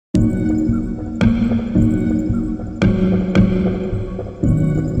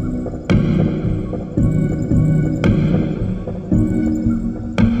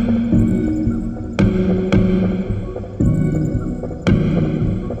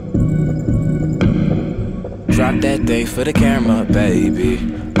Drop that thing for the camera, baby.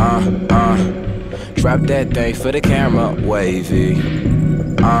 Drop that thing for the camera, wavy.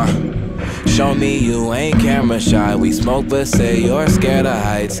 Show me you ain't camera shy. We smoke but say you're scared of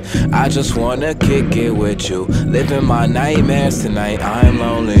heights. I just wanna kick it with you, living my nightmares tonight. I'm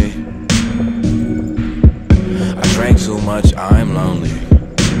lonely. I drank too much, I'm lonely.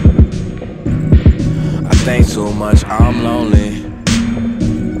 I think too much, I'm lonely.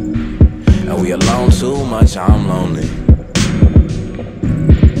 And we alone too much, I'm lonely.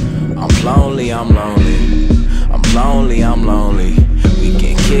 I'm lonely, I'm lonely. I'm lonely, I'm lonely. We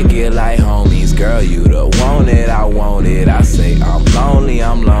can kick it like homies. Girl, you the want it, I want it. I say I'm lonely,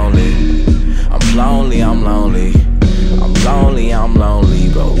 I'm lonely. I'm lonely, I'm lonely. I'm lonely, I'm lonely.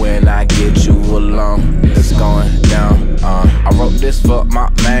 But when I get you alone, it's going down. I wrote this for my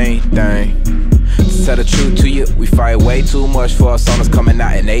main thing. To tell the truth to you, we fight way too much for a song that's coming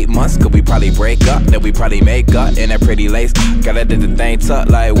out in 8 months. Could we probably break up, then we probably make up in that pretty lace. Gotta do the thing tuck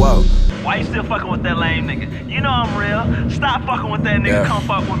like whoa. Why you still fucking with that lame nigga? You know I'm real. Stop fucking with that nigga, come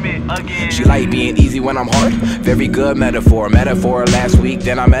fuck with me again. She like being easy when I'm hard. Very good metaphor. Metaphor last week,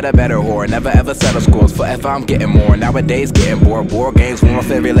 then I met a better whore. Never ever settle scores, forever I'm getting more. Nowadays getting bored. Board games with my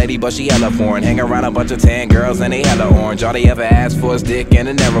favorite lady, but she hella foreign. Hang around a bunch of tan girls and they hella orange. All they ever ask for is dick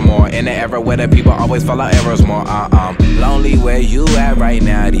and never more. In the era where the people always follow errors more. I'm lonely where you at right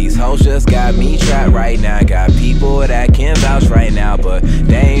now. These hoes just got me trapped right now. Got people that can vouch right now, but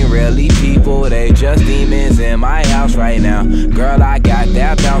they ain't really people, they just demons in my house right now. Girl, I got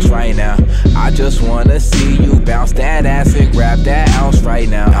that bounce right now. I just wanna see you bounce that ass and grab that ounce right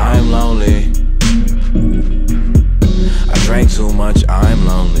now. I'm lonely. I drank too much, I'm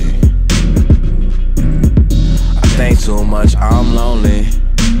lonely. I think too much, I'm lonely.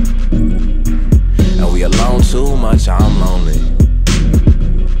 And we alone too much, I'm lonely.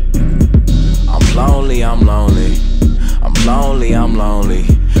 I'm lonely, I'm lonely. I'm lonely, I'm lonely.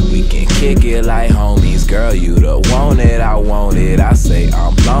 We can kick it like homies. Girl, you the want it, I want it. I say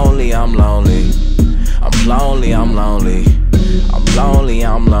I'm lonely, I'm lonely. I'm lonely, I'm lonely. I'm lonely,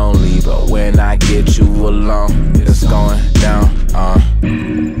 I'm lonely. But when I get you alone, it's going down.